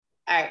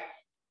All right.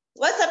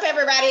 What's up,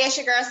 everybody? It's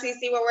your girl,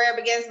 CC, with Where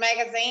It Begins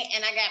Magazine,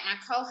 and I got my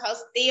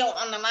co-host, Theo,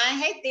 on the line.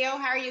 Hey, Theo,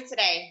 how are you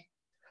today?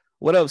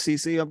 What up,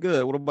 CC? I'm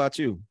good. What about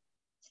you?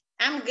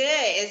 I'm good.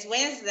 It's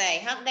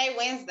Wednesday, Hump Day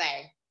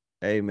Wednesday.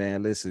 Hey,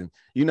 man, listen,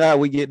 you know how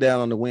we get down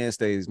on the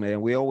Wednesdays,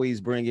 man. We always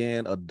bring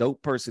in a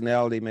dope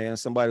personality, man,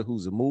 somebody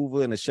who's a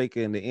mover and a shaker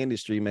in the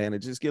industry, man,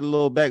 and just get a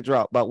little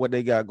backdrop about what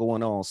they got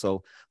going on.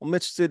 So I'm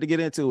interested to get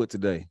into it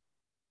today.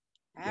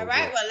 All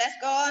right, well, let's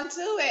go on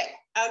to it.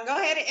 Go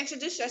ahead and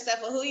introduce yourself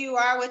for who you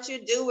are, what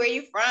you do, where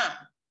you from.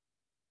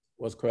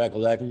 What's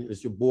crack-a-lackin'?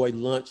 It's your boy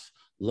Lunch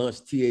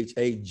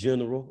THA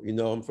General. You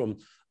know, I'm from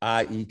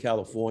IE,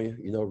 California,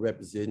 you know,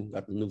 representing,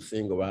 got the new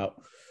single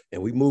out.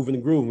 And we moving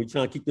the groove. We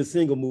trying to keep this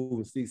single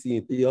moving, CC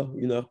and Theo,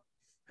 you know,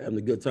 having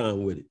a good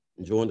time with it,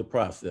 enjoying the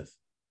process.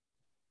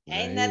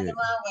 Ain't nothing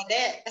wrong with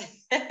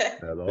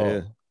that. At all.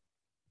 Yeah.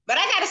 But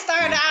I got to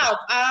start off.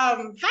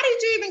 How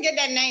did you even get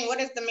that name?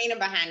 What is the meaning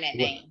behind that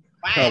name?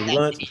 Why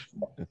Lunch?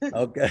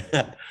 Okay.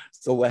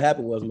 So what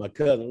happened was my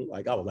cousin,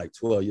 like I was like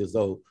 12 years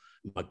old.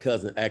 My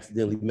cousin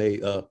accidentally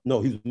made, he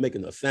was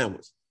making a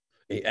sandwich.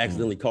 And he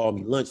accidentally called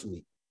me lunch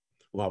meat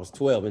when I was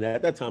 12. And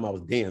at that time I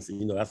was dancing,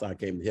 you know, that's how I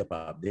came to hip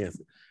hop,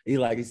 dancing. He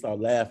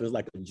started laughing. It's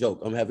like a joke.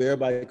 I'm gonna have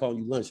everybody calling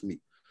you lunch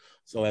meat.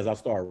 So as I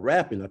started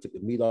rapping, I took the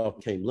meat off,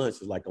 became lunch.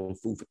 It's like on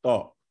food for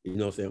thought. You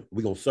know what I'm saying?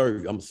 We're gonna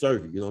serve you. I'm gonna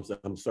serve you. You know what I'm saying?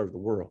 I'm gonna serve the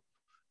world.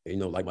 And, you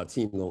know, like my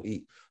team gonna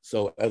eat.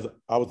 So as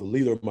I was the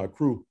leader of my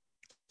crew,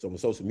 so when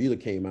social media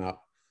came out,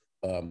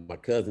 my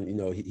cousin, you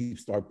know, he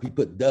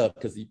put dub,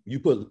 because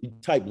you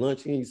type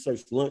lunch in, you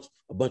search lunch,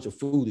 a bunch of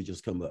food would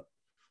just come up.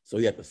 So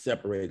he had to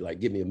separate, like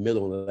give me a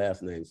middle and the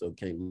last name. So it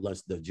became Lunch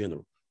the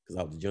General, because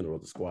I was the general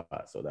of the squad.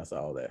 So that's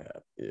how all that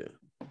happened.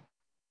 Yeah.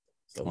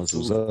 So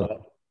what's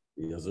up?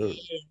 Yes, sir.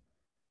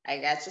 I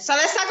got you. So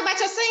let's talk about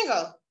your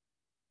single.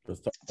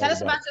 Tell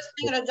us about your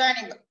single, the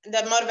journey,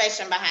 the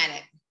motivation behind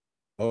it.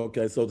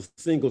 Okay, so the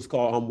single's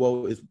called I'm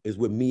Woe, is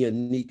with me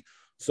and Neek.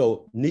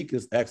 So Neek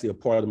is actually a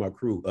part of my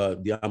crew.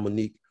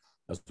 Diamonique,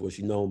 that's what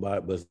she's known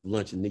by, but it's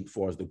Lunch and Neek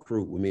for as the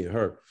crew with me and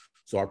her.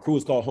 So our crew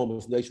is called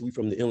Homeless Nation. We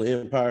from the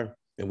Inland Empire,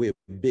 and we're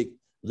a big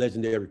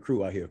legendary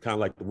crew out here, kind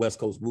of like the West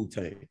Coast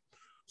Wu-Tang.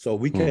 So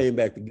we came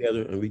back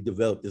together and we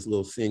developed this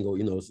little single,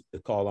 you know, it's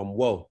called I'm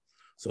Woe.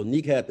 So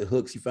Neek had the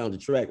hook, she found the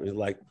track, and it's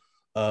like,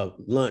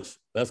 Lunch,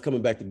 us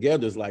coming back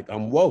together is like,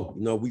 I'm woe,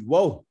 you know, we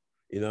woe.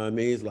 You know what I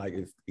mean? It's like,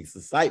 it's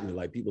excitement,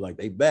 like people like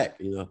they back,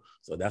 you know?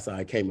 So that's how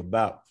it came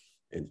about.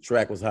 And the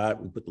track was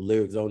hot. We put the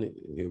lyrics on it,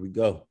 and here we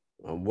go.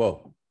 I'm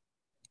woe.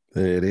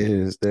 There it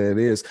is. There it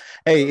is.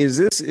 Hey, is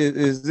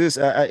this?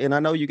 And I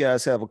know you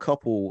guys have a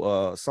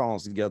couple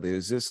songs together.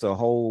 Is this a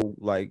whole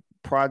like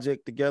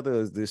project together? Or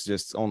is this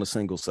just on the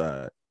single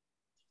side?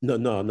 No.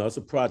 It's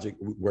a project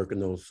we're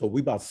working on. So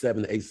we about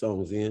 7 to 8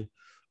 songs in.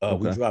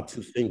 We dropped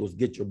 2 singles.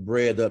 Get Your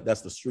Bread Up.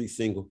 That's the street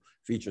single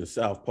featuring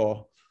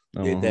Southpaw.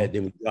 Did that.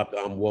 Then we dropped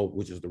I'm Woe,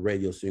 which is the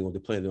radio single.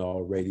 They're playing it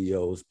all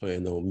radios,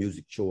 playing on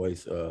Music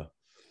Choice.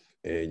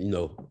 And you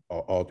know,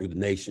 all through the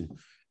nation.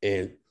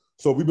 And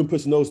so we've been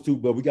pushing those 2,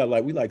 but we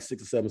like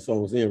 6 or 7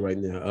 songs in right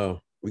now.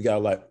 We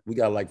got like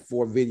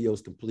 4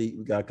 videos complete.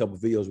 We got a couple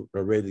videos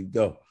ready to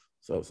go.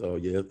 So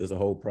yeah, it's a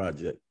whole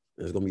project.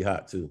 And it's gonna be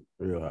hot too,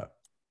 real hot.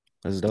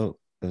 That's dope.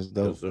 That's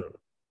dope. Yes,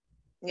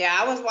 yeah,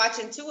 I was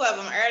watching 2 of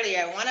them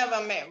earlier. One of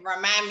them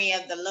remind me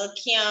of the Lil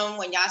Kim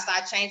when y'all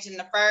start changing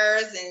the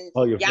furs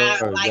and y'all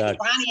furs, like exactly.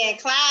 Bonnie and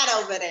Clyde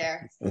over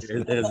there.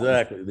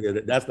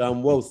 Exactly. That's the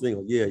I'm Woe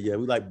single. Yeah.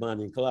 We like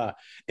Bonnie and Clyde.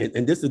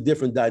 And this is a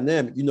different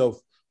dynamic. You know,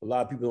 a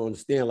lot of people don't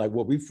understand, like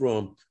where we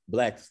from,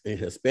 Blacks and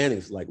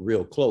Hispanics, like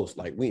real close.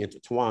 Like we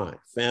intertwine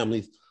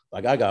families.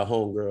 Like I got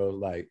homegirls,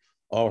 like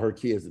all her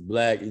kids are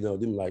Black, you know,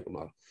 them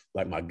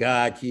like my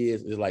God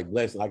kids is like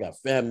blessed. I got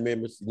family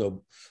members, you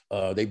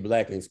know, they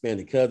Black and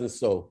Hispanic cousins.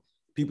 So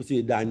people see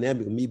the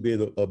dynamic of me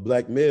being a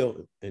Black male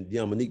and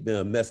Diamonique being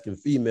a Mexican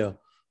female.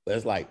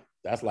 But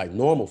that's like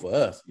normal for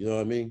us, you know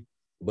what I mean?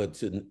 But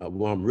to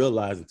what I'm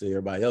realizing to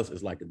everybody else,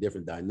 it's like a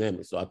different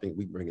dynamic. So I think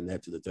we bringing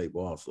that to the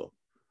table also.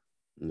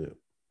 Yeah.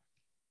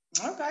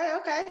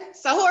 Okay.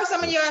 So who are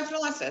some of your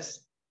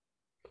influences?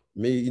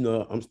 Me, you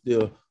know,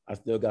 I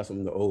still got some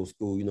of the old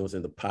school, you know,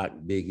 the Pac,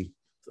 Biggie,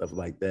 stuff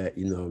like that,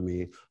 you know what I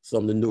mean?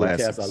 Some of the newer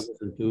cats I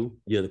listen to.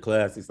 Yeah, the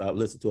classics. I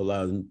listen to a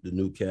lot of the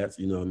new cats,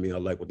 you know what I mean? I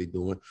like what they're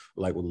doing.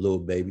 I like what Lil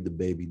Baby, the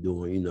Baby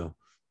doing, you know.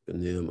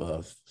 And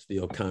then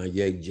still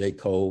Kanye, J.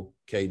 Cole,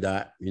 K.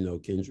 Dot, you know,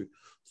 Kendrick.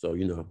 So,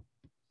 you know.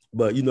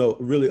 But, you know,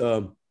 really,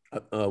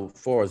 as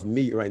far as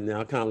me right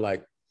now, kind of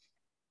like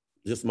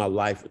just my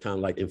life kind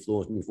of like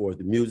influenced me for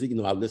the music. You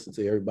know, I listen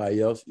to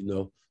everybody else, you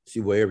know,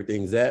 see where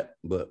everything's at.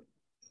 But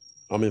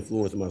I'm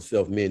influencing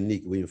myself. Me and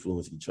Neek, we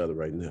influence each other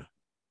right now.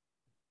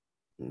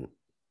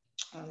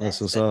 That's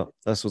what's up.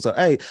 That's what's up.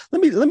 Hey,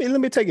 let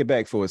me take it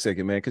back for a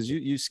second, man, because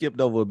you skipped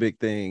over a big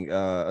thing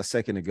a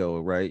second ago,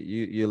 right?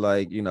 You're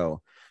like, you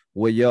know,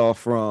 where y'all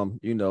from,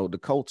 you know, the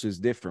culture is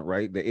different,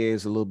 right? The air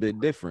is a little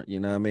bit different, you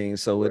know what I mean?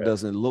 So it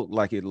doesn't look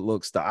like it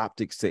looks the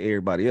optics to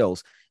everybody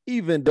else,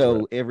 even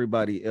though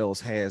everybody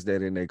else has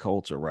that in their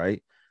culture,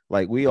 right?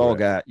 Like we all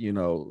got, you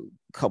know,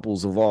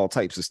 couples of all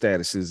types of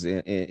statuses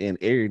in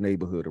every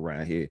neighborhood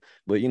around here.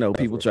 But you know,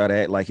 people try to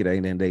act like it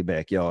ain't in their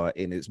backyard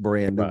and it's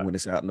brand new when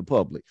it's out in the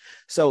public.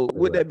 So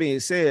with that being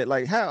said,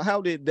 like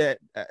how did that?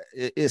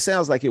 It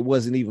sounds like it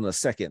wasn't even a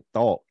second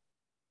thought.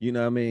 You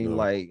know what I mean? No.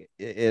 Like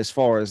as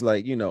far as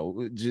like, you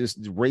know, just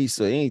race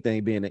or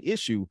anything being an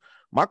issue.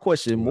 My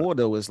question more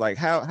though is like,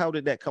 how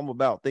did that come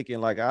about? Thinking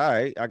like, all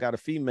right, I got a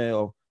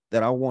female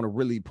that I want to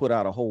really put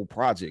out a whole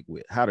project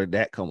with. How did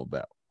that come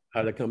about?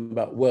 How did that come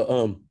about?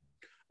 Well,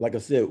 like I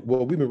said,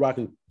 well, we've been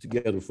rocking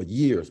together for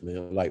years,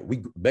 man. Like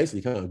we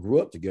basically kind of grew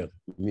up together.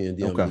 Me and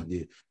them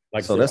did.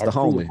 Like so I said, that's the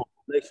homie.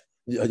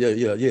 Yeah.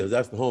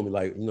 That's the homie.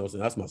 Like, you know, so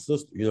that's my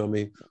sister. You know what I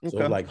mean? Okay.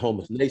 So like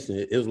Homeless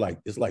Nation,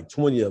 it's like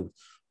 20 of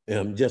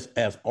us. Just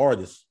as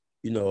artists,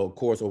 you know, of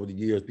course, over the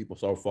years, people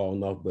started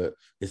falling off, but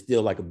it's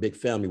still like a big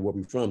family where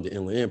we're from, the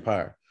Inland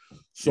Empire.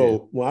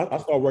 So when I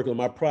started working on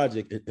my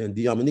project, and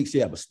Dominique, she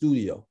had a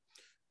studio.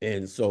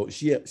 And so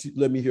she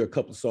let me hear a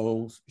couple of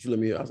songs. She let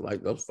me hear, I was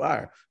like, that's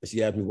fire. And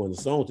she asked me one of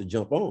the songs to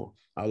jump on.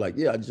 I was like,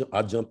 yeah,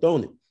 I jumped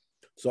on it.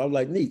 So I was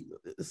like, neat,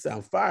 it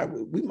sounds fire.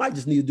 We might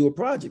just need to do a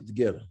project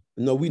together.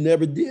 No, we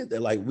never did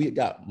that. Like we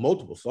got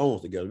multiple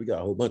songs together. We got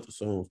a whole bunch of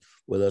songs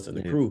with us and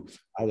the crew.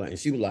 I was like, and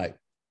she was like,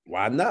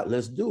 why not?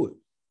 Let's do it.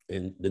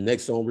 And the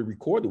next song we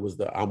recorded was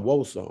the I'm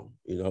Woe song.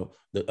 You know,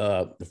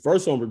 the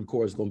first song we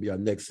recorded is going to be our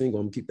next single.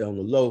 I'm gonna keep that on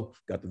the low.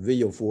 Got the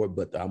video for it,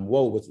 but the I'm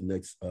Woe was the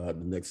next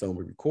song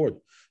we recorded.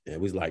 And it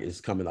was like,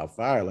 it's coming out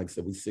fire. Like I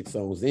said, we 6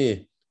 songs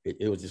in.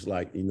 It was just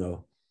like, you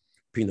know,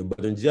 peanut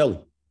butter and jelly.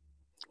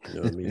 You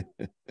know what I mean?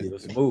 It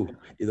was smooth.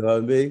 You know what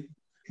I mean?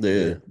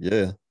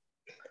 Yeah.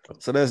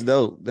 So that's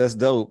dope. That's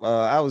dope.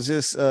 I was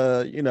just,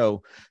 you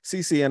know,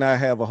 CC and I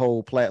have a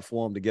whole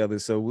platform together.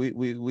 So we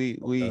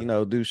you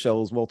know, do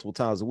shows multiple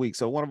times a week.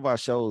 So one of our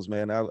shows,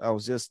 man, I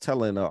was just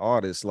telling an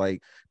artist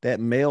like that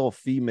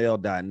male-female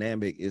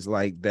dynamic is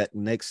like that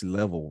next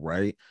level,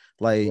 right?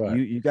 Like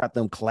you got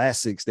them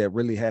classics that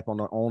really happen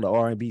on the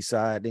R&B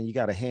side. Then you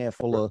got a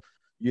handful of,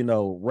 you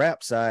know,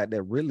 rap side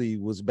that really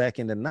was back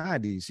in the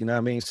 90s. You know what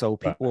I mean? So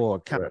people are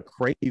kind of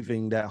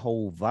craving that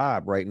whole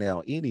vibe right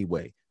now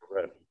anyway.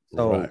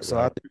 So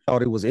I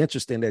thought it was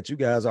interesting that you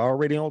guys are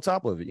already on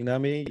top of it. You know what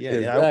I mean? Yeah,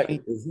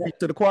 exactly.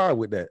 To the choir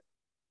with that.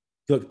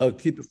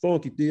 Keep it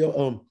funky,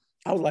 Theo.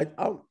 I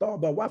thought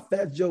about why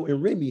Fat Joe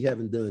and Remy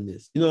haven't done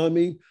this. You know what I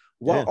mean?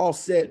 Why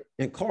Offset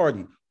and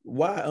Cardi?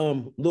 Why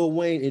Lil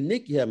Wayne and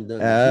Nicki haven't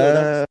done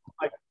this?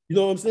 You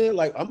know what I'm saying?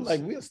 Like I'm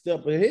like we're a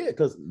step ahead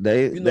because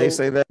they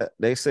say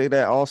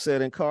that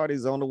Offset and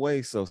Cardi's on the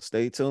way. So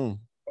stay tuned.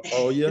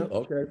 Oh yeah,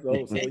 okay.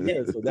 So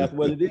that's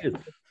what it is.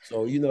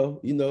 So you know,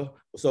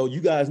 so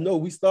you guys know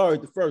we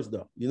started the first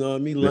though. You know what I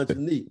mean? Lunch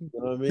and Neat. You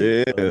know what I mean?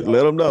 Yeah,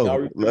 let them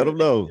know. Let them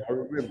know.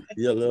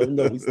 Yeah, let them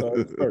know we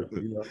started the first.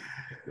 You know,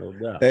 no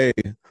doubt. Hey,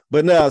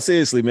 but no,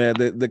 seriously, man,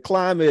 the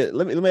climate.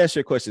 Let me ask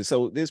you a question.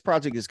 So this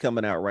project is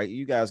coming out, right?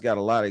 You guys got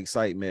a lot of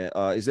excitement.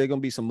 Is there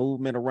gonna be some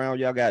movement around?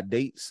 Y'all got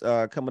dates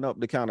coming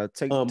up to kind of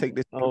take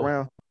this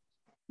around?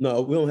 No,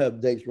 we don't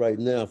have dates right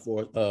now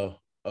for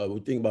we're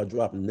thinking about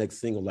dropping the next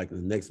single like in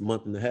the next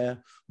month and a half,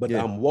 but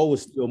Woe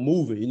is still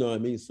moving, you know what I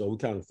mean? So we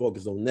kind of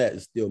focus on that.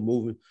 It's still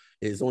moving.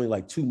 It's only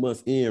like 2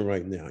 months in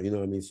right now, you know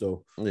what I mean?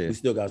 So we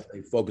still got to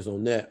stay focused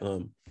on that.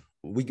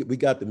 We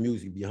got the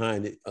music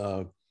behind it.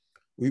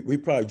 We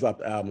probably drop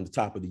the album at the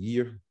top of the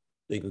year.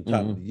 Thinking the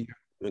top of the year.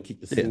 We're gonna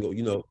keep the single,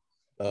 you know,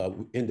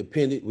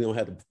 independent. We don't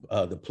have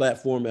the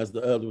platform as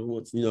the other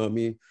ones, you know what I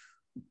mean?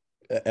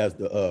 As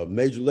the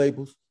major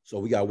labels. So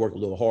we got to work a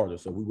little harder.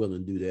 So we're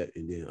willing to do that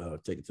and then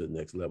take it to the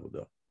next level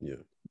though. Yeah.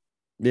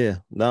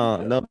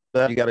 No,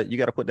 you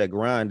gotta put that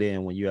grind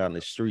in when you're out in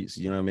the streets,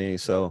 you know what I mean?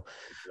 So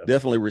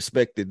definitely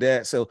respected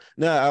that. So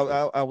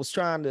now I was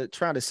trying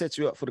to set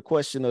you up for the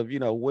question of, you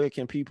know, where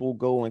can people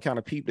go and kind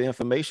of peep the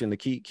information to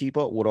keep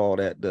up with all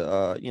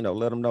that, you know,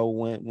 let them know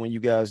when you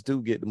guys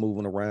do get to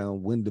moving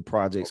around, when the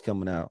project's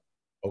coming out.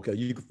 Okay,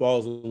 you can follow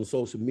us on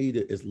social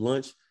media. It's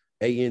Lunch,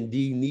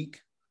 A-N-D,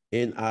 Neek,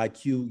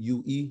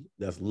 N-I-Q-U-E.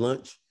 That's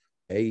Lunch,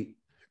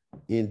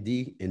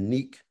 A-N-D, and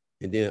Neek.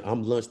 And then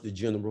I'm Lunch the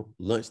General,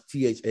 Lunch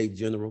T-H-A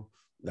General.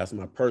 That's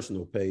my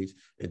personal page.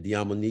 And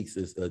Diamonique's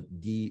is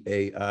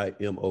D-A-I-M-O-N-Q-U-E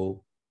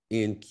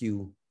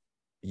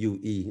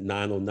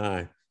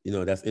 909. You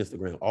know, that's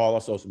Instagram. All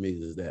our social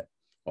media is that.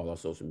 All our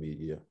social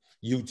media,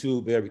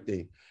 YouTube,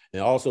 everything.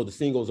 And also the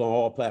singles on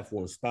all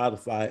platforms,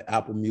 Spotify,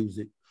 Apple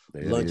Music,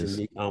 Lunch and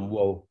Neek, I'm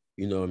Woe.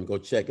 You know, and go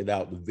check it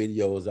out. The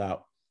video is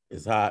out.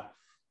 It's hot.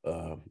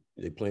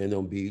 They playing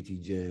on BET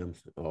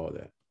Jams, all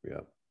that.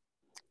 Yeah.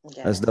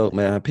 That's dope,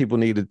 man. People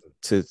need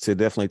to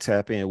definitely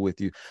tap in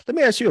with you. Let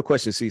me ask you a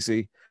question,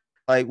 CC.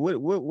 Like, what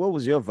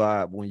was your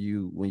vibe when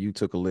you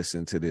took a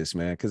listen to this,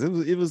 man? Because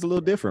it was a little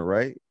different,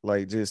 right?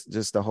 Like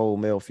just the whole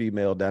male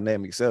female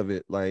dynamics of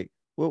it. Like,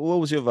 what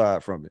was your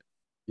vibe from it?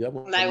 Yeah,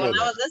 like when I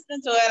was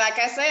listening to it, like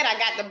I said, I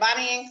got the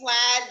Bonnie and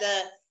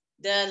Clyde,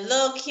 the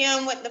Lil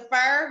Kim with the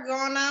fur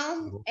going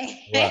on.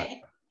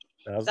 Right.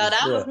 So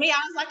that was me. I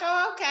was like,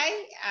 oh,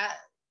 okay.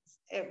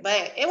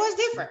 But it was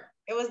different.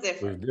 It was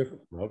different.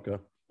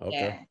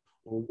 Okay.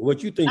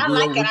 What you think? I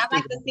like it. I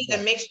like to see the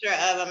mixture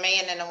of a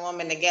man and a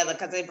woman together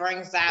because it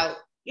brings out,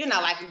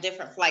 like a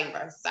different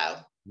flavor. So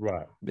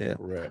right, yeah,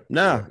 right.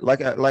 Nah,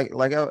 like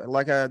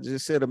I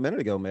just said a minute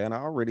ago, man.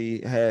 I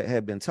already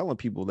had been telling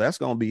people that's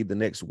gonna be the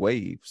next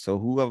wave. So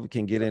whoever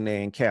can get in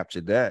there and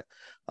capture that.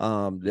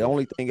 The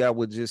only thing I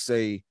would just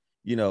say,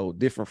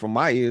 different from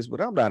my ears, but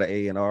I'm not an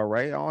A&R,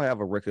 right? I don't have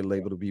a record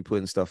label to be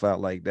putting stuff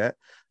out like that.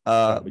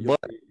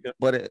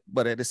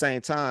 But at the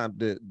same time,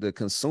 the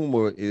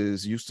consumer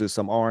is used to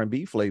some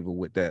R&B flavor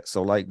with that.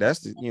 So like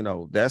that's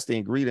the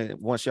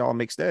ingredient. Once y'all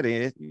mix that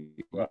in,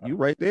 you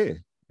right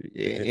there.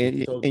 And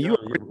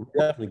you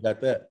definitely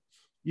got that.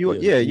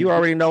 You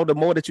already know the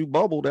more that you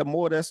bubble, the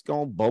more that's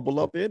gonna bubble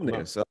up in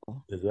there. So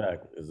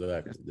exactly.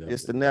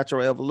 It's the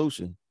natural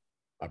evolution.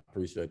 I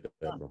appreciate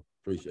that, bro.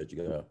 Appreciate you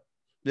guys.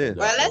 Yeah.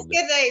 Well, let's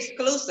get the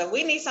exclusive.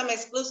 We need some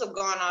exclusive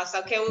going on.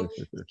 So can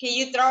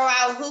you throw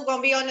out who's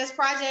gonna be on this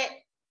project?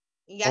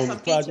 You got some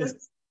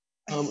features?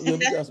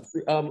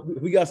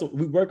 We got some.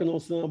 We're working on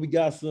some. We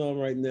got some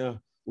right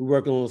now. We're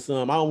working on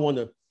some. I don't want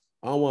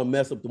to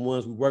mess up the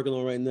ones we're working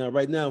on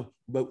right now.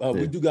 But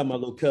we do got my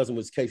little cousin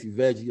with Casey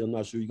Veggie. I'm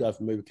not sure you guys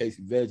familiar with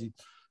Casey Veggie.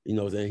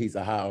 He's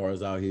a high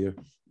artist out here.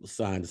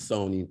 Signed to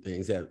Sony and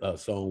things. Had a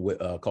song with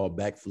called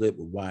Backflip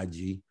with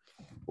YG.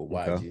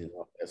 And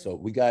all that. So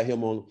we got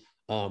him on.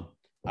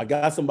 I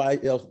got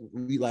somebody else.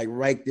 We like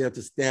right there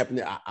to stamp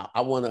it.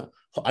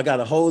 I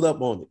gotta hold up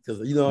on it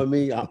because you know what I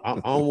mean.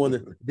 I don't want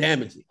to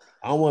damage it.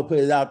 I don't want to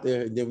put it out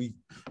there and then we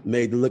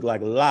made it look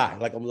like a lie,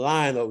 like I'm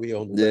lying over here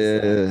on the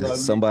website. You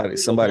know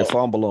somebody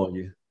fumble on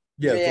you.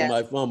 Yeah,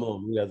 somebody fumble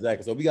on me. Yeah,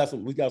 exactly. So we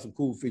got some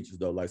cool features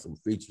though, like some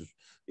features.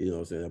 You know what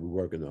I'm saying that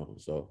we're working on.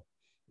 So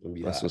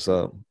that's what's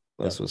up.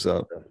 That's what's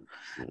up.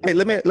 Hey,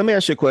 let me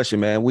ask you a question,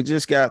 man. We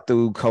just got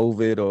through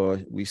COVID, or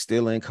we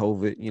still in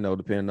COVID,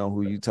 depending on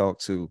who you talk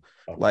to.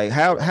 Like,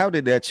 how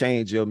did that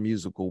change your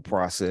musical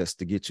process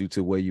to get you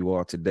to where you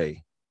are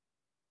today?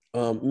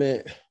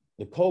 Man,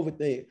 the COVID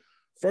thing,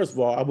 first of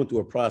all, I went through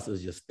a process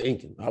just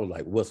thinking. I was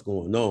like, what's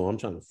going on? I'm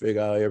trying to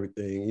figure out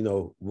everything,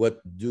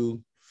 what to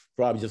do,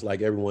 probably just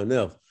like everyone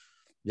else.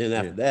 Then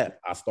after that,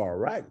 I started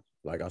writing.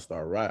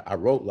 I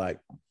wrote like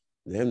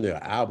damn near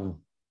an album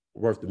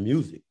worth of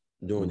music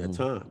during that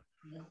time.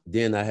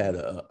 Then I had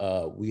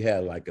we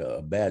had like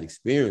a bad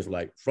experience,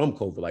 like from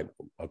COVID, like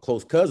a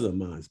close cousin of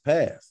mine's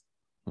passed.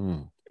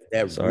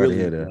 That Sorry to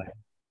hear that.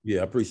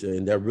 I appreciate it.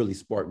 And that really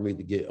sparked me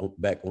to get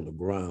back on the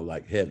ground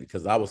like heavy,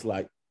 because I was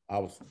like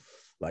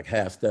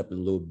half stepping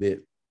a little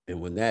bit. And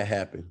when that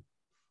happened,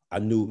 I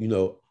knew,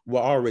 I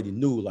already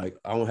knew like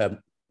I don't have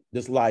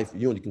this life,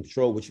 you only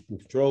control what you can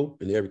control,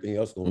 and everything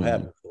else gonna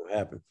happen. It's gonna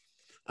happen.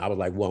 I was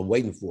like, well, I'm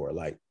waiting for it.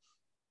 Like,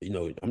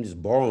 I'm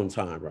just borrowing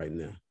time right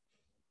now.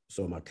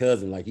 So my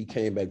cousin, like, he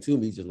came back to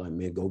me, he's just like,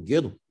 man, go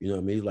get him. You know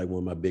what I mean? He's like one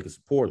of my biggest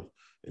supporters.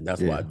 And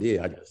that's what I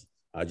did.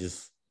 I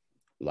just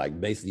like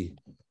basically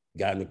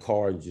got in the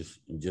car and just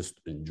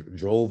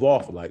drove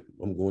off. Like,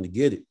 I'm going to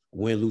get it,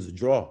 win, lose, or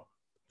draw.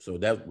 So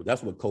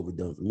that's what COVID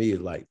done for me,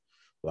 is like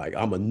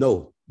I'm a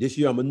know. This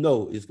year I'm a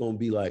know. It's gonna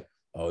be like,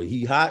 oh,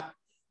 he hot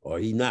or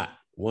he not,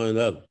 one or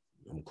the other.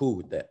 I'm cool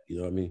with that. You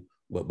know what I mean?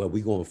 But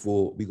we going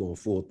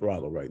full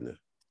throttle right now.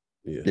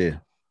 Yeah.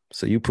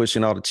 So you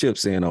pushing all the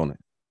chips in on it.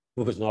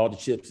 We're pushing all the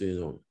chips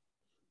in on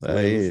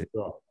it.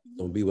 So it's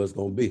gonna be what's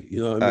gonna be.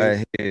 You know what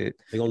I mean?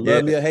 They're gonna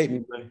love me or hate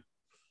me, man.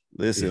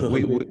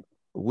 Listen,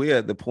 we're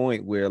at the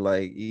point where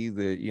like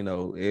either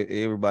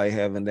everybody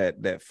having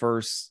that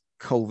first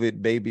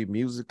COVID baby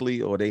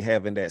musically, or they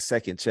having that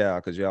second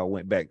child because y'all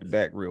went back to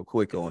back real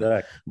quick on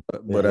it.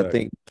 But I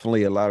think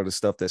definitely a lot of the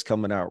stuff that's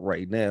coming out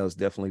right now is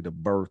definitely the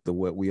birth of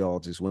what we all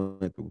just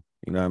went through.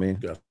 You know what I mean?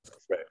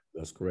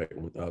 That's correct.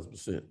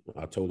 1,000%.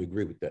 I totally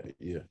agree with that.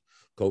 Yeah.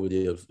 COVID,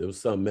 it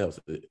was something else.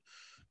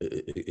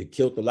 It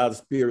killed a lot of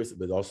spirits,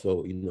 but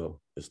also,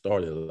 it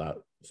started a lot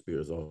of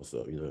spirits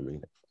also, you know what I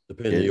mean?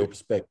 Depending on your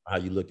perspective, how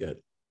you look at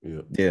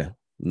it. Yeah.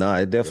 No,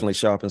 it definitely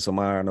sharpened some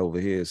iron over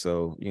here.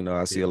 So,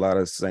 I see a lot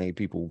of the same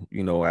people,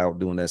 out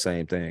doing that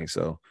same thing.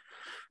 So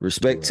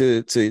respect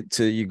to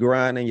you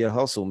grind and your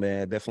hustle,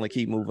 man. Definitely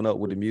keep moving up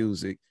with the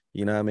music.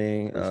 You know what I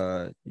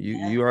mean?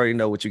 You already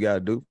know what you got to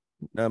do.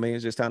 You know what I mean?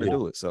 It's just time to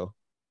do it. So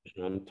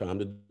time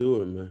to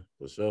do it, man.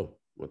 For sure.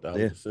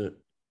 1,000%.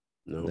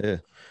 Yeah.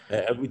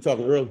 As we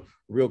talking earlier,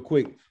 real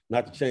quick,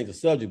 not to change the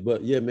subject,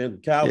 but yeah, man, the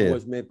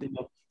Cowboys, man.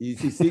 You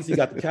see, CeCe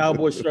got the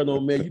Cowboys shirt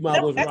on, man. You might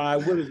as well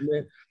ride with us,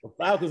 man. The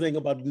Falcons ain't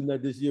about to do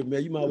nothing this year,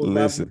 man. You might as well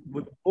ride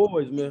with the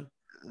boys, man.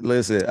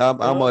 Listen, I'm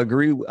gonna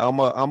agree. I'm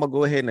gonna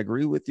go ahead and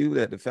agree with you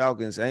that the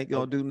Falcons ain't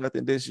gonna do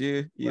nothing this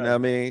year. You know what I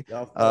mean?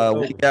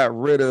 We got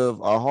rid of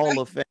a Hall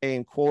of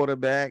Fame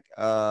quarterback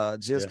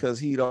just because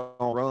he don't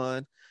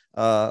run.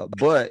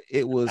 But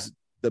it was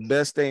the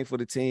best thing for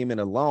the team in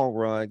the long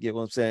run. Get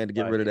what I'm saying? To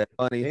get rid of that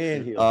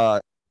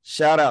money.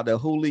 Shout out to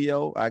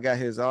Julio. I got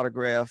his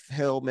autograph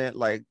helmet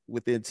like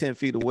within 10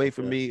 feet away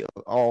from me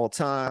all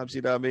times.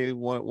 You know what I mean?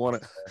 One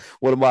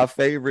of my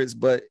favorites,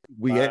 but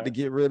we had to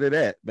get rid of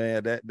that,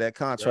 man. That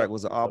contract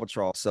was an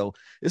albatross. So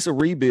it's a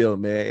rebuild,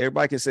 man.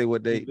 Everybody can say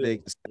what they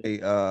can say,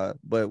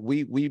 but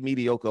we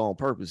mediocre on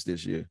purpose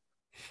this year.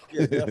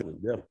 Yeah, definitely.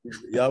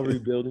 Y'all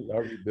rebuilding.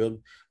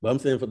 But I'm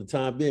saying for the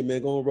time being,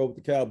 man, go on roll with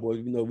the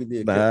Cowboys. You know, we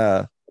did.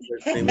 Never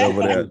that, man.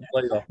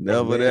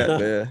 Never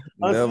that.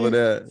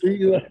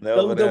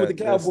 Never done with the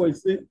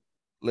Cowboys. See?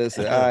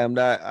 Listen, I am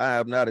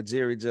not a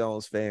Jerry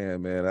Jones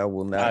fan, man. I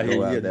will not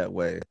go out that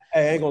way.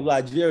 Hey, I ain't gonna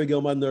lie, Jerry get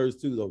on my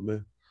nerves too, though,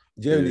 man.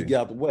 Jerry need to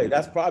get out the way.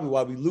 That's probably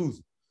why we lose.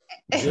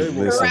 Jerry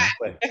won't get out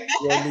the way. You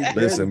know what I mean?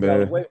 Listen,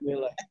 man. Like,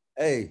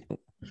 hey,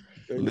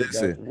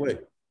 listen.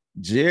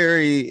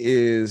 Jerry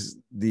is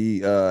the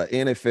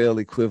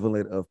NFL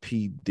equivalent of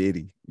P.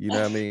 Diddy. You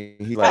know what I mean?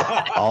 He's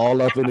like all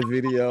up in the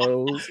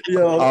videos,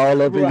 all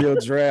up in your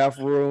draft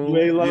room.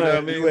 You know what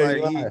I mean?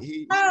 Like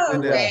he's in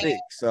that thick.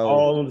 So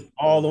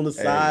all on the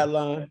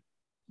sideline.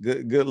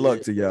 Good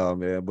luck to y'all,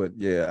 man. But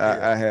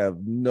I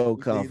have no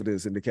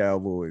confidence in the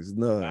Cowboys.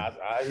 None.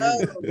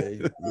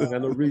 You don't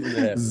have no reason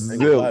to have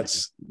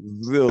zilch.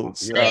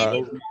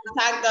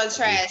 Talk no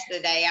trash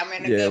today. I'm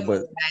in a good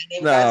mood.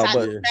 Hey,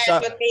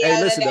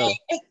 listen though.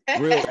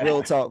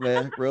 Real talk,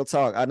 man. Real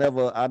talk. I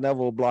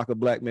never block a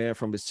black man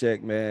from his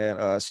check, man.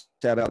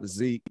 Shout out to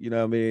Zeke, you know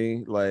what I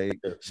mean? Like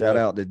shout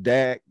out to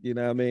Dak, you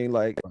know what I mean?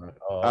 Like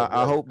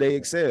I hope they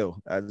excel.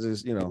 I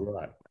just,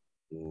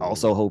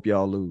 also hope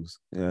y'all lose.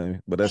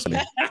 But that's me.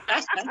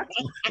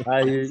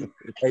 Hey,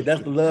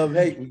 that's the love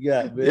hate we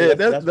got, man. Yeah,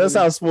 that's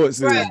how sports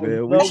is,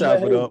 man. We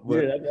chop it up,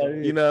 but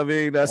you know what I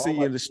mean? I see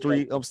you in the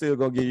street, I'm still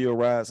gonna give you a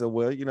ride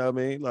somewhere, you know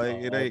what I mean? Like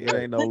it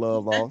ain't no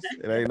love lost.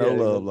 It ain't no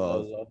love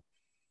lost.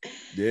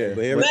 Yeah.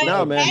 But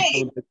now, man.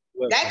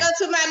 That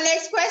goes to my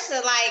next question.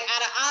 Like,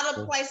 out of all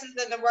the places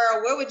in the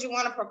world, where would you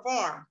want to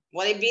perform?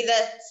 Would it be the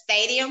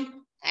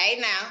stadium? Hey,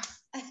 now.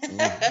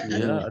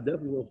 I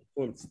definitely want to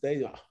perform at the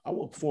stadium. I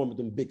want to perform at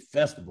them big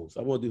festivals.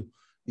 I want to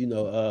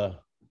do,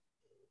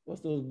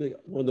 what's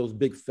one of those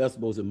big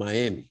festivals in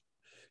Miami?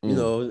 You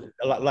know,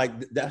 like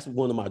that's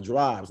one of my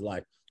drives.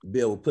 Like, be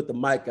able to put the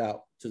mic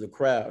out to the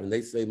crowd and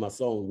they say my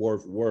song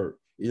word for word.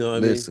 You know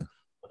what I mean?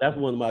 That's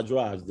one of my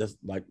drives. That's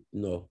like,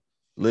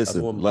 listen, that's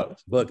one of my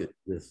bucket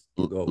list.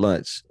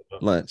 Lunch.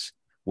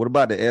 What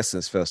about the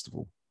Essence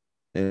Festival?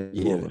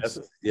 Yeah,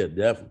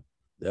 definitely.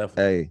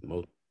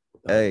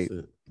 Hey,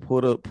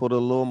 put a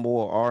little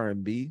more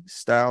R&B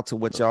style to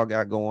what y'all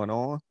got going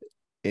on,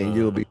 and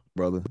you'll be,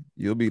 brother.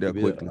 You'll be there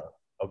quickly.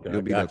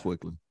 You'll be there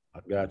quickly.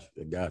 I got you.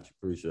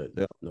 Appreciate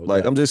it.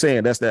 Yeah. I'm just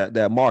saying that's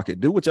that market.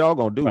 Do what y'all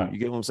gonna do. Right. You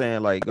get what I'm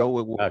saying? Like go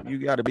with you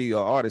got to be an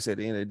artist at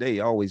the end of the day.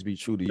 Always be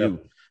true to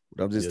you.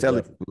 But I'm just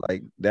telling you,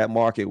 like that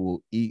market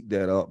will eat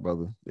that up,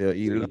 brother. They'll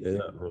eat it up.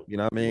 You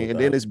know what I mean? And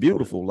then it's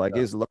beautiful. Like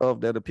it's love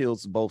that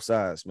appeals to both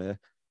sides, man.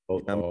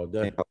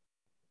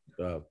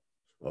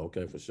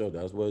 Okay, for sure.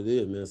 That's what it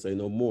is, man. Say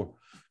no more.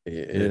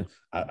 And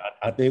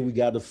I think we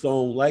got a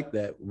song like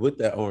that with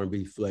that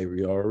R&B flavor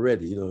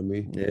already. You know what I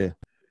mean? Yeah.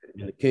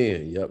 In the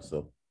can. Yep.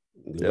 So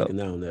looking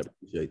down on that.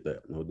 Appreciate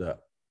that. No doubt.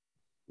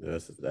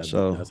 That's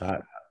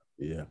hot.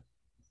 Yeah.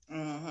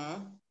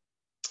 Mm-hmm.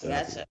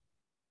 Gotcha.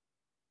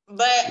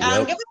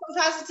 But give us some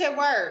positive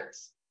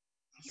words.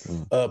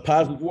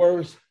 Positive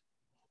words.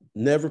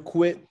 Never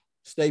quit.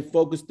 Stay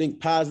focused.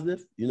 Think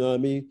positive. You know what I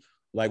mean?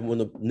 Like when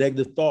the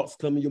negative thoughts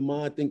come in your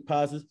mind, think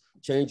positive.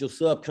 Change your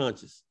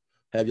subconscious.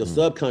 Have your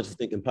subconscious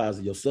thinking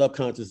positive. Your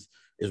subconscious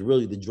is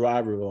really the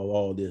driver of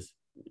all this.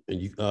 And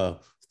you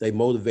stay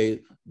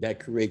motivated. That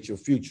creates your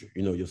future.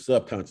 Your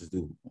subconscious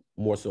do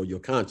more so your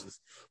conscious.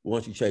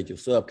 Once you change your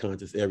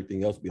subconscious,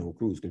 everything else be on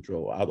cruise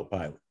control,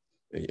 autopilot,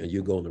 and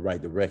you go in the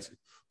right direction.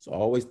 So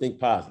always think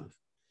positive.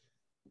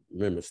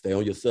 Remember, stay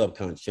on your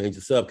subconscious. Change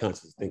your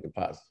subconscious thinking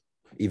positive,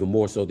 even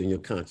more so than your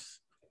conscious.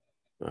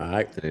 All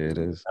right. There it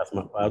is. That's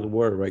my positive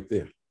word right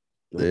there.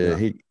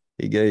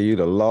 He gave you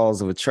the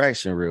laws of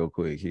attraction real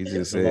quick. He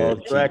just said,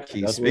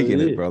 keep speaking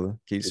it, brother.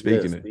 Keep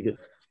speaking it.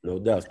 No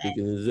doubt,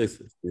 speaking in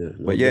existence.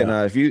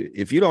 Now, if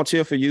you don't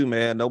cheer for you,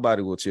 man,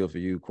 nobody will cheer for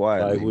you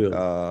quietly. You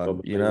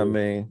know what I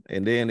mean?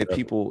 And then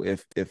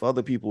if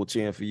other people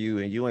cheering for you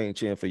and you ain't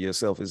cheering for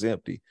yourself, it's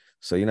empty.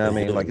 So you know what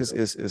I mean? Like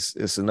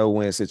it's a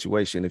no-win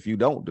situation if you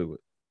don't do it.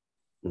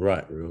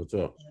 Right, real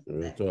talk.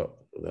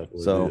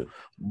 So,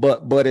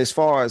 but as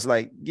far as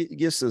like,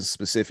 get some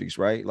specifics,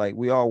 right? Like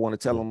we all want to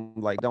tell them,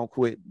 like, don't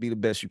quit, be the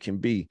best you can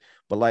be.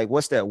 But like,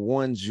 what's that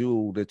one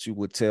jewel that you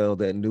would tell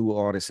that new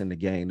artist in the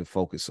game to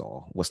focus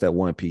on? What's that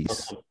one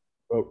piece?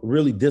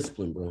 Really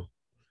discipline, bro.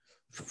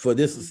 For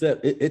this success,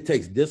 it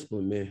takes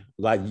discipline, man.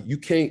 Like you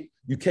can't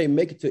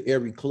make it to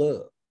every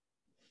club.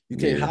 You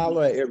can't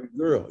holler at every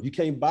girl. You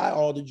can't buy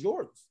all the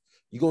Jordans.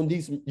 You're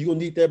gonna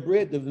need that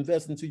bread to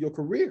invest into your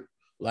career.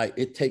 Like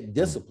it takes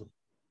discipline.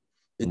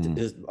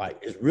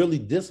 It's really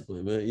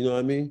discipline, man. You know what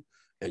I mean?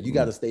 And you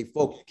got to stay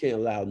focused. You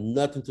can't allow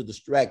nothing to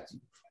distract you.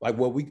 Like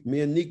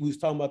me and Nick, we was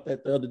talking about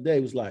that the other day.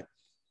 It was like,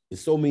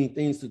 there's so many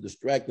things to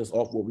distract us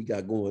off what we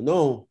got going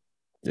on.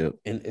 Yep.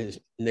 And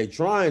they're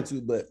trying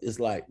to, but it's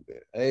like,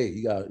 hey,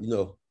 you got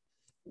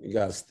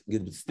to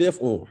get the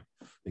stiff arm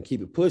and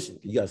keep it pushing.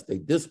 You got to stay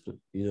disciplined.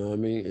 You know what I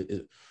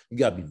mean? You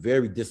got to be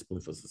very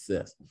disciplined for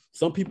success.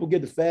 Some people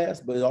get it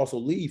fast, but it also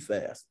leave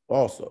fast.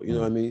 Also, you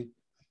know what I mean?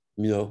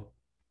 You know,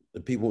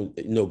 the people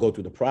go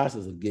through the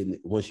process of getting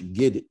it. Once you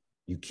get it,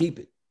 you keep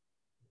it.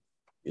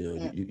 You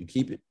know, you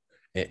keep it,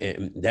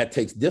 and that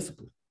takes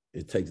discipline.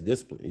 It takes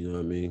discipline. You know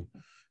what I mean?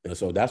 And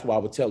so that's why I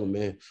would tell them,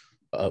 man,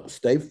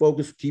 stay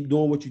focused, keep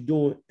doing what you're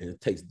doing, and it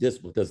takes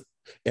discipline because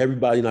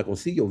everybody's not gonna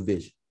see your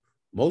vision.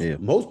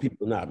 Most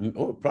people not,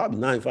 probably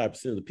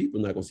 95% of the people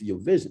are not gonna see your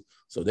vision.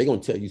 So they're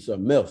gonna tell you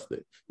something else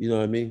that, you know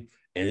what I mean?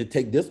 And it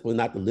takes discipline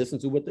not to listen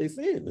to what they're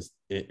saying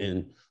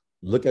and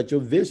look at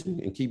your vision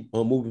and keep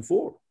on moving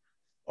forward.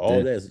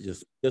 All that is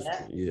just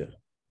discipline, yeah.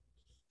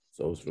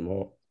 So it's from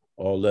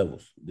all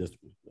levels,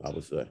 discipline, I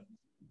would say.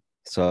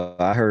 So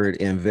I heard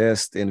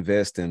invest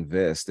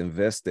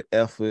the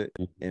effort,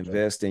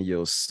 invest in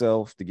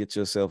yourself to get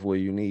yourself where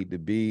you need to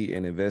be,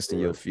 and invest in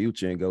your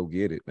future and go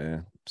get it,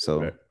 man.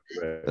 So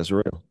that's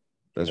real.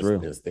 That's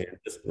real. And staying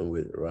disciplined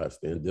with it, right?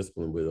 Staying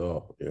disciplined with it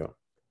all. Yeah.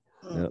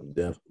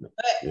 Definitely.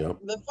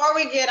 But before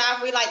we get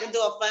off, we like to do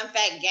a fun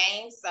fact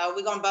game. So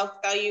we're gonna both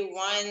throw you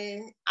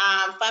one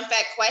fun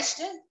fact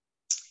question.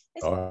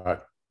 All right.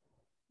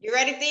 You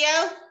ready,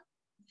 Theo?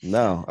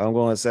 No, I'm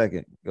going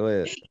second. Go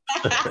ahead.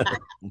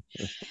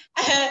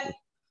 I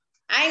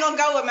ain't gonna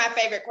go with my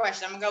favorite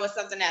question. I'm gonna go with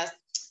something else.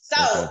 So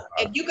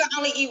if you could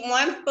only eat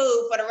one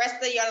food for the rest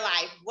of your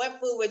life, what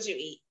food would you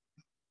eat?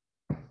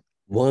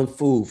 One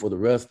food for the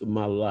rest of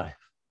my life.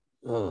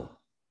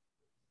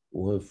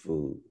 One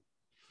food.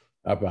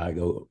 I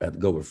probably have to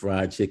go with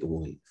fried chicken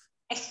wings.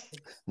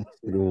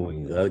 Chicken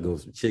wings. I'll go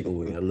with some chicken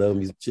wings. I love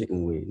me some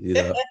chicken wings.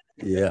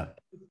 Yeah.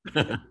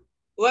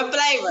 What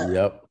flavor?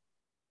 Yep.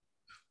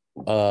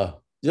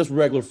 Just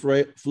regular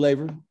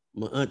flavor.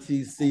 My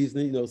auntie's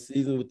seasoning,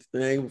 seasoned with the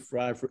thing, with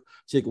fried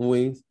chicken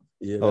wings.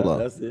 Yeah,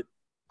 that's it.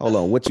 Hold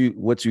on. What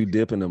you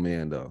dipping them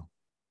in though?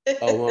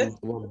 I'm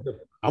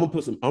gonna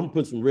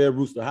put some red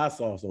rooster hot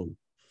sauce on it.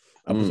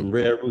 I put some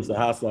red rooster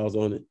hot sauce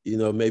on it.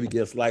 Maybe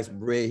get a slice of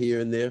bread here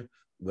and there.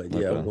 But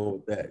I'm going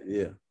with that.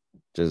 Yeah.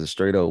 Just a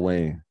straight up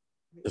wing.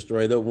 A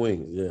straight up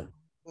wings. Yeah.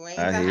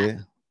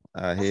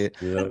 I hear.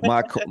 Yeah.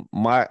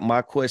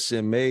 My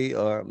question may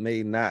or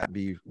may not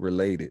be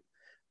related.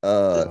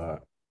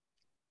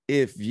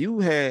 If you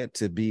had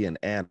to be an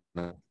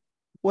animal,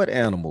 what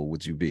animal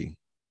would you be?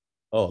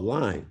 Oh,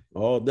 lion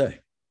all day.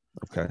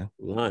 Okay.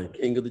 Lion,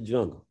 king of the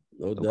jungle,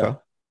 no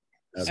doubt.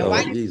 So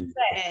why you choose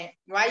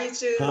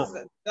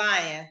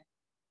lion?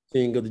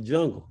 King of the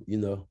jungle,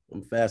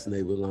 I'm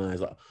fascinated with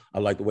lions. I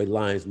like the way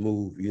lions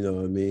move, you know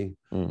what I mean?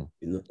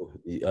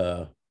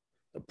 The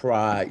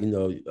pride,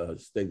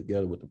 stay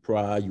together with the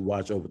pride. You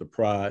watch over the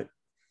pride.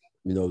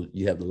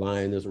 You have the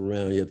lioness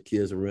around, you have the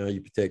kids around,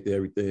 you protect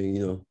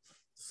everything,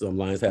 Some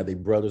lions have their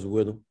brothers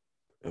with them,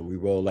 and we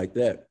roll like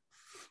that.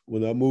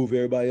 When I move,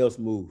 everybody else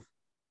move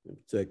and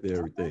protect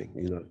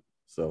everything,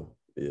 So,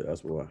 yeah,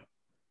 that's why.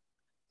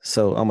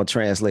 So I'm going to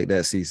translate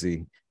that,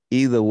 CC.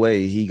 Either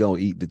way, he going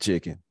to eat the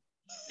chicken.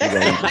 He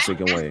going to eat the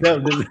chicken wing.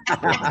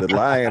 The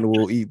lion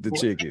will eat the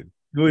chicken.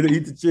 Going to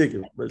eat the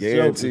chicken.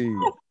 Guaranteed.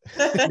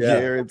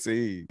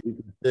 Guaranteed.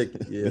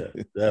 Yeah,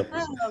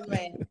 definitely. Oh,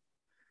 man.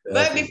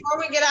 But before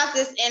we get off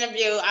this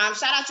interview,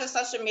 shout out your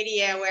social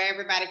media where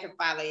everybody can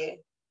follow you.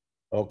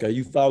 Okay,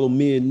 you follow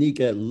me and Neek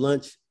at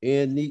Lunch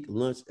and Neek,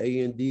 Lunch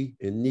A-N-D,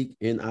 and Neek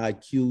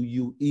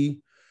N-I-Q-U-E.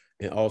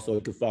 And also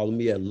you can follow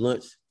me at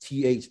Lunch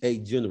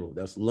THA General.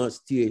 That's Lunch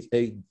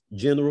THA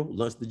General,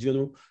 Lunch the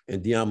General,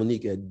 and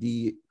Diamonique at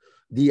D-I-A-M-O-N-Q.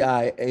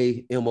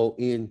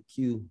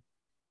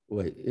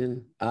 Wait,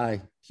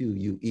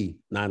 N-I-Q-U-E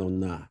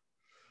 909.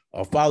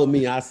 Or follow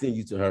me, I'll send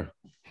you to her.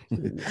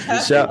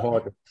 It's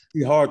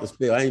hard to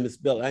spell. I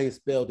ain't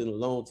spelled in a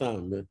long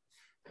time, man.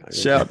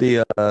 Shout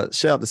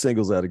the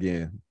singles out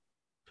again.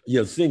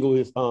 Yeah, single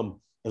is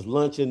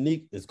Lunch and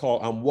Neek. It's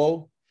called I'm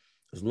Woe.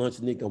 It's Lunch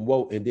and Neek, I'm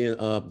Woe. And then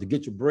to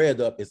get your bread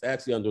up, it's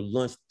actually under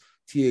Lunch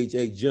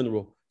THA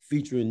General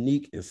featuring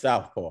Neek and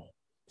Southpaw.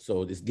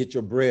 So just get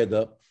your bread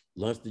up,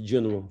 Lunch the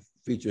General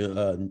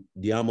featuring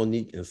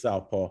Diamonique and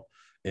Southpaw.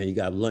 And you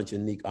got Lunch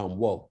and Neek, I'm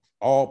Woe.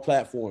 All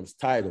platforms,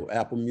 Tidal,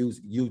 Apple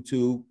Music,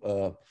 YouTube,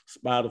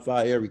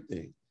 Spotify,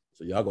 everything.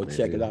 So y'all go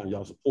check it out and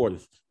y'all support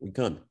us. We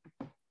coming.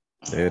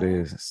 There it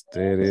is.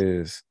 There it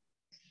is.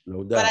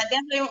 No doubt. But I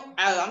definitely,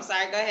 I'm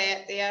sorry, go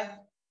ahead, Thea.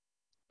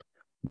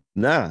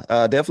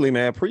 Nah, definitely,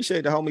 man.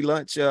 Appreciate the homie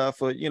Lunch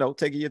for,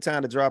 taking your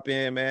time to drop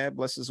in, man.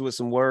 Bless us with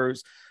some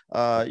words,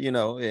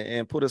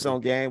 and put us on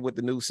game with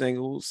the new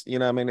singles,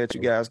 that you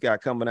guys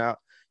got coming out.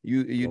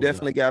 You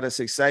definitely got us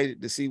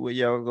excited to see where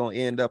y'all are gonna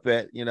end up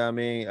at,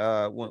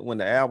 when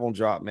the album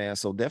dropped, man.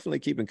 So definitely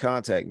keep in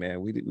contact,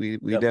 man. We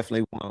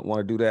definitely want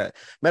to do that.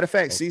 Matter of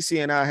fact,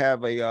 CC and I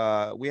have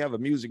we have a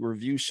music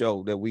review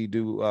show that we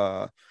do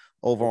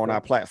over on our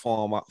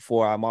platform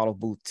for our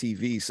Imodelbooth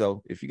TV.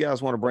 So if you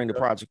guys want to bring the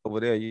project over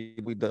there,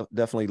 we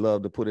definitely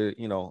love to put it,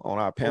 on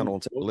our panel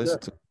and listen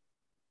to.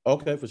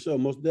 Okay, for sure,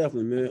 most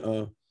definitely,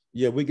 man.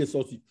 Yeah, we get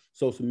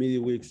social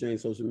media. We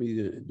exchange social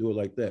media and do it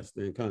like that.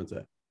 Stay in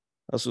contact.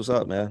 That's what's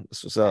up, man.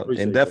 That's what's up.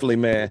 And definitely,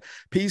 man,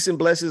 peace and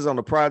blessings on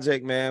the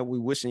project, man. We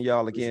wishing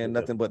y'all again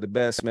nothing but the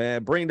best,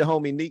 man. Bring the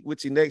homie Neek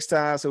with you next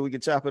time so we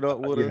can chop it up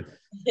with her.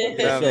 You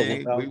know what I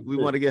mean? We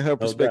want to get her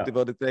perspective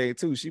of the thing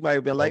too. She might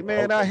have been like,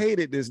 man, I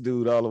hated this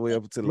dude all the way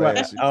up until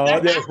last year. Oh,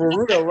 yeah,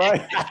 for real,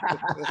 right?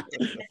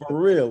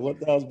 For real,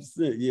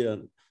 1,000%. Yeah,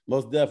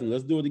 most definitely.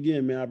 Let's do it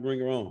again, man. I bring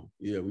her on.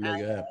 Yeah, we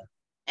make it happen.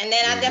 And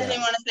then I definitely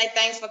want to say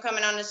thanks for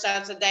coming on the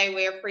show today.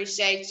 We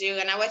appreciate you,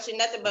 and I wish you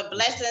nothing but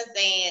blessings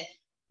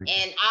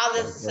and all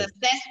the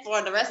success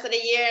for the rest of the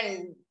year,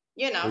 and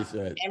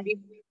and be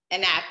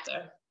an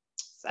actor.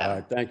 So. All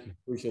right, thank you.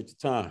 Appreciate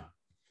your time.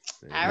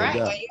 All right,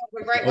 well, you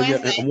have a great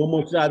Wednesday. And one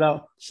more shout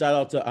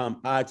out to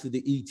I to the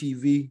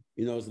ETV.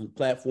 It's a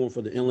platform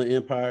for the Inland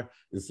Empire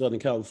in Southern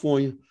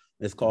California.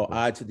 It's called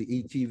I to the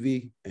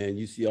ETV, and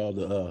you see all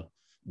the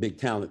big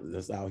talent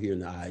that's out here in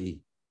the IE.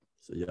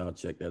 So y'all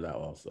check that out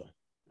also.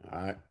 All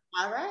right.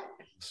 All right.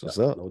 What's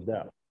up? No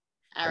doubt.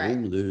 All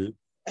right.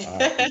 All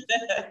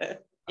right.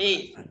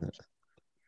 Peace.